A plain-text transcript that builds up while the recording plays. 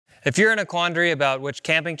If you're in a quandary about which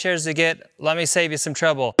camping chairs to get, let me save you some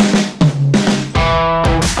trouble.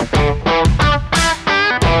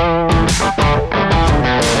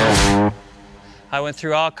 I went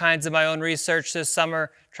through all kinds of my own research this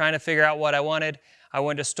summer, trying to figure out what I wanted. I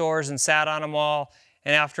went to stores and sat on them all,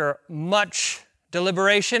 and after much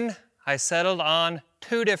deliberation, I settled on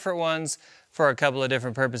 2 different ones for a couple of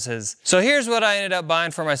different purposes. So here's what I ended up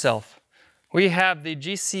buying for myself. We have the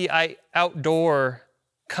GCI Outdoor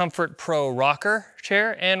Comfort Pro rocker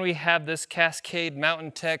chair, and we have this Cascade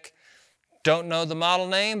Mountain Tech, don't know the model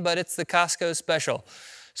name, but it's the Costco special.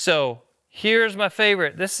 So here's my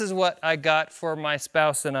favorite. This is what I got for my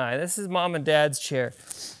spouse and I. This is mom and dad's chair.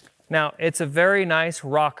 Now, it's a very nice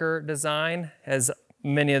rocker design, as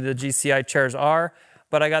many of the GCI chairs are,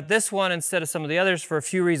 but I got this one instead of some of the others for a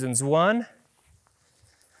few reasons. One,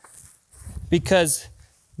 because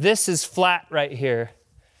this is flat right here.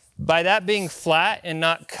 By that being flat and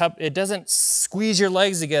not cup, it doesn't squeeze your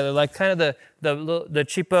legs together like kind of the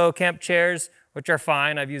cheapo camp chairs, which are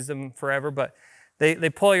fine. I've used them forever, but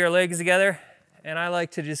they pull your legs together, and I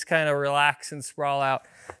like to just kind of relax and sprawl out.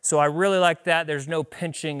 So I really like that. There's no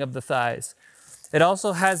pinching of the thighs. It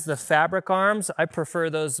also has the fabric arms. I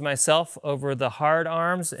prefer those myself over the hard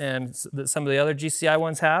arms and that some of the other GCI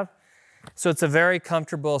ones have. So it's a very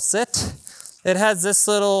comfortable sit. It has this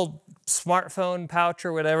little smartphone pouch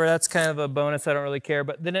or whatever. That's kind of a bonus. I don't really care.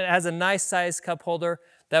 But then it has a nice size cup holder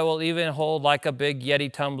that will even hold like a big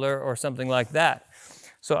Yeti tumbler or something like that.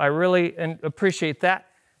 So I really appreciate that.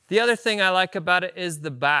 The other thing I like about it is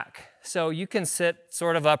the back. So you can sit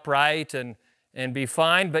sort of upright and be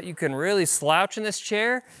fine, but you can really slouch in this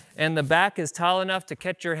chair, and the back is tall enough to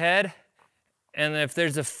catch your head. And if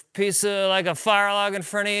there's a piece of like a fire log in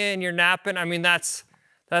front of you and you're napping, I mean, that's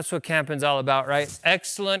what camping's all about, right?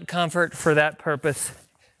 Excellent comfort for that purpose.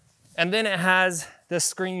 And then it has the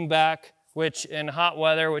screen back, which in hot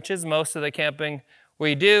weather, which is most of the camping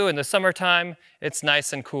we do in the summertime, it's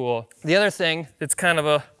nice and cool. The other thing that's kind of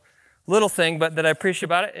a little thing, but that I appreciate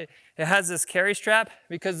about it, it has this carry strap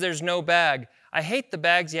because there's no bag. I hate the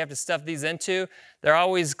bags you have to stuff these into. They're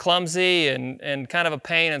always clumsy and kind of a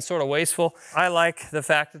pain and sort of wasteful. I like the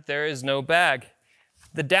fact that there is no bag.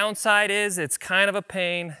 The downside is it's kind of a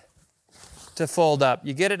pain to fold up.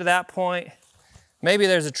 You get it to that point, maybe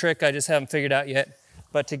there's a trick I just haven't figured out yet,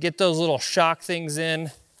 but to get those little shock things in,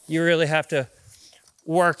 you really have to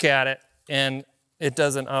work at it, and it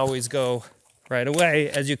doesn't always go right away,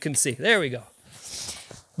 as you can see. There we go.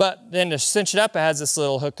 But then to cinch it up, it has this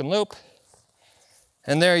little hook and loop,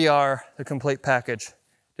 and there you are, the complete package.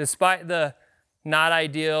 Despite the not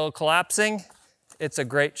ideal collapsing, it's a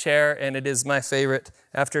great chair, and it is my favorite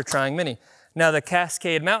after trying many. Now the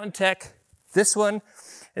Cascade Mountain Tech, this one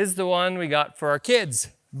is the one we got for our kids,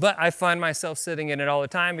 but I find myself sitting in it all the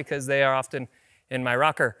time because they are often in my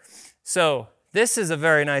rocker. So this is a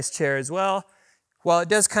very nice chair as well. While it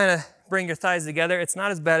does kind of bring your thighs together, it's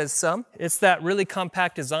not as bad as some. It's that really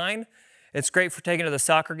compact design. It's great for taking to the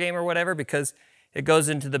soccer game or whatever because it goes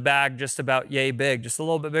into the bag just about yay big, just a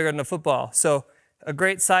little bit bigger than a football. So a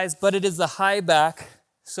great size, but it is the Highback,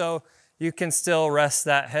 so you can still rest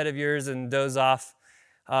that head of yours and doze off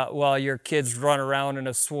while your kids run around in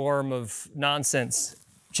a swarm of nonsense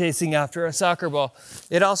chasing after a soccer ball.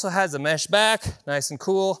 It also has a mesh back, nice and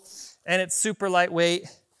cool, and it's super lightweight.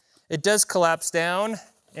 It does collapse down,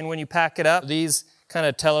 and when you pack it up, these kind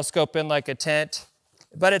of telescope in like a tent,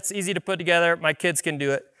 but it's easy to put together. My kids can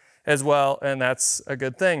do it as well, and that's a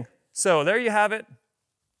good thing. So there you have it.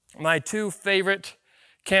 My 2 favorite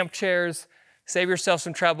camp chairs. Save yourself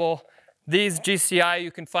some trouble. These GCI,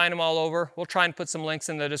 you can find them all over. We'll try and put some links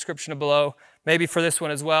in the description below, maybe for this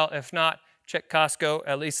one as well. If not, check Costco,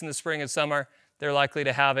 at least in the spring and summer. They're likely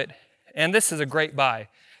to have it. And this is a great buy.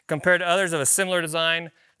 Compared to others of a similar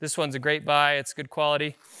design, this one's a great buy. It's good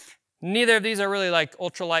quality. Neither of these are really like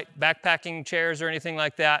ultralight backpacking chairs or anything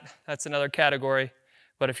like that. That's another category.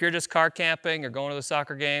 But if you're just car camping or going to the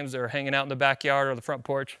soccer games or hanging out in the backyard or the front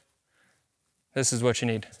porch, this is what you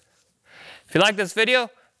need. If you like this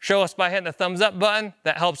video, show us by hitting the thumbs up button.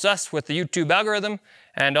 That helps us with the YouTube algorithm.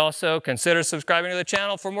 And also consider subscribing to the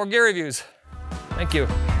channel for more gear reviews. Thank you.